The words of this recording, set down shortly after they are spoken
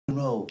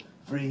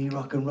free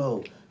rock and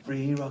roll,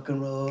 free rock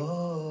and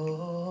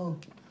roll.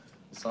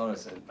 Sarah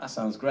said, that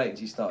sounds great.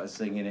 She started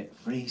singing it,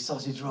 free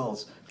sausage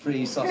rolls,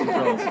 free sausage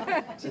rolls.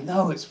 I said,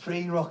 no, it's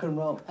free rock and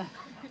roll.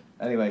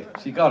 Anyway,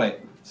 she got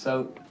it.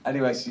 So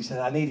anyway, she said,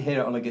 I need to hear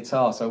it on a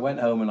guitar. So I went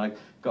home and I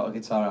got a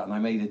guitar out and I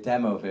made a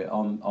demo of it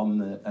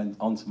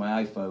onto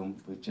my iPhone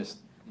with just,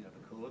 you know,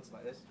 the chords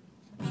like this.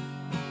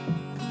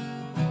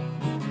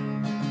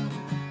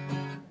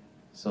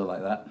 So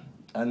like that.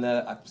 And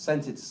I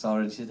sent it to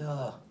Sarah and she said,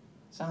 oh,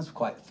 sounds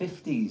quite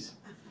 50s.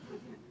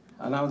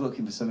 And I was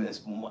looking for something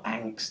that's more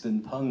angst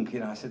and punk, you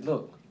know. I said,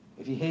 look,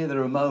 if you hear the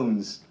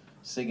Ramones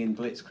singing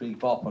Blitzkrieg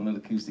Bop on an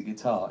acoustic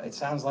guitar, it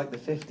sounds like the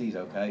 50s,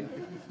 okay?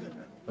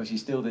 But she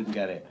still didn't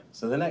get it.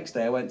 So the next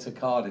day I went to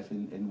Cardiff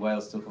in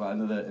Wales to talk about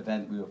another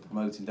event we were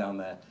promoting down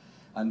there.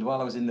 And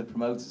while I was in the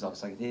promoter's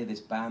office, I could hear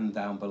this band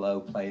down below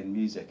playing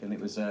music. And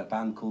it was a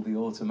band called The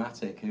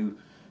Automatic, who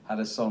had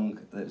a song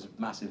that was a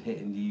massive hit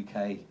in the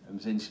UK. It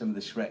was in some of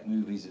the Shrek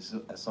movies. It's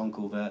a song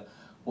called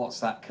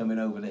What's That Coming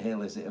Over the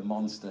Hill? Is It a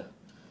Monster?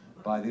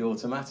 By The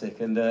Automatic,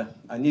 and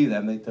I knew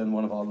them. They'd done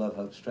one of our Love,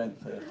 Hope,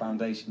 Strength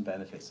foundation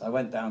benefits. I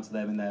went down to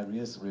them in their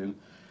rehearsal room.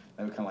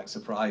 They were kind of like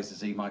surprised to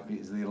see Mike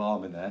Peters the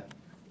Alarm in there.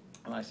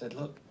 And I said,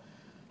 look,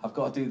 I've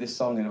got to do this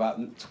song in about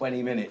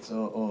 20 minutes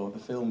or the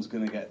film's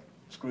going to get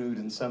screwed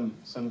and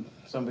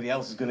somebody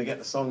else is going to get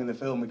the song in the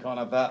film. We can't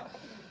have that.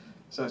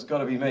 So it's got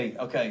to be me.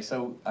 Okay,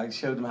 so I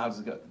showed them how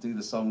to do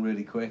the song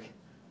really quick.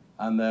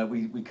 And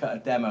we cut a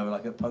demo,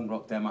 like a punk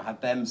rock demo. I had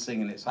them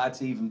singing it, so I had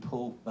to even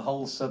pull the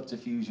whole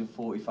subterfuge of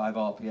 45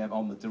 RPM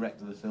on the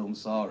director of the film,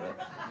 Sarah.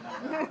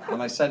 And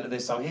I sent her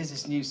this song. Here's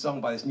this new song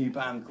by this new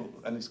band,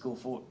 and it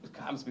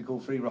happens to be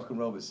called Free Rock and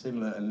Roll, but it's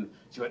similar. And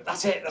she went,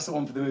 that's it, that's the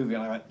one for the movie.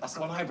 And I went, that's the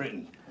one I've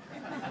written.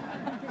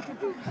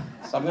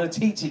 So I'm going to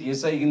teach it you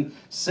so you can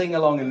sing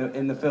along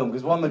in the film.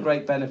 Because one of the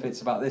great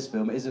benefits about this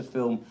film, it is a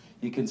film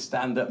you can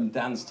stand up and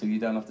dance to. You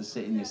don't have to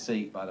sit in your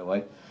seat, by the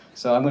way.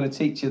 So I'm going to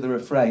teach you the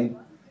refrain.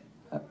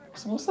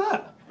 So what's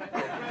that?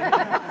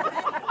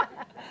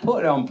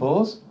 Put it on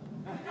pause.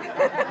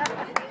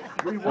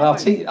 And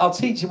I'll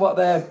teach you what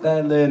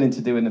they're learning to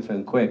do in the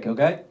film. Quick,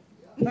 okay?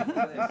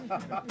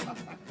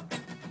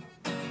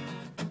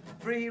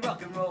 Free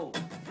rock and roll,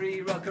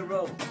 free rock and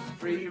roll,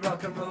 free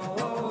rock and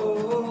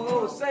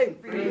roll. Say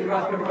free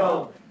rock and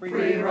roll,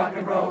 free rock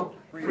and roll,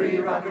 free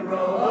rock and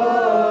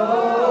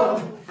roll.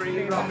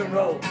 Free rock and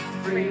roll,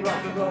 free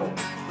rock and roll,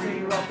 free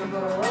rock and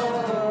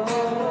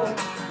roll.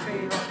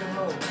 Free rock and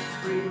roll.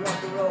 Free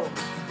rock and roll,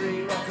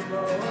 free rock and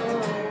roll.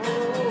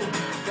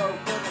 Go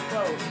for the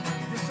flow,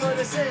 destroy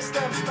the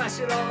system, smash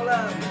it all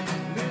up.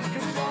 Lose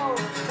control,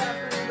 time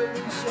for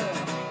revolution.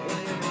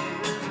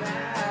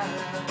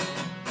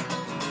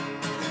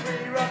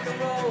 Free rock and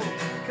roll,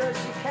 cause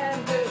you can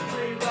do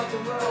free rock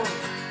and roll.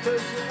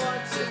 Cause you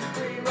want to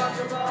free rock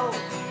and roll.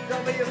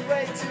 Don't be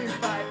afraid to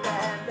fight the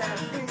hand and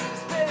free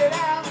spit it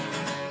out.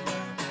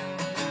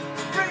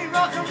 Free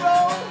rock and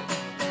roll,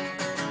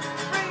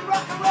 free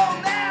rock and roll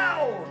now.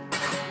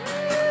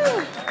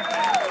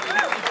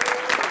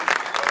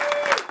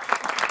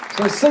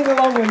 So sing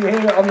along when you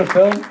hear it on the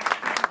film.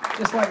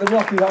 Just like the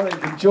Rocky Horror, you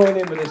can join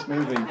in with this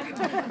movie.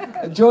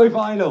 Enjoy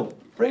vinyl.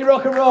 Free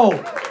rock and roll.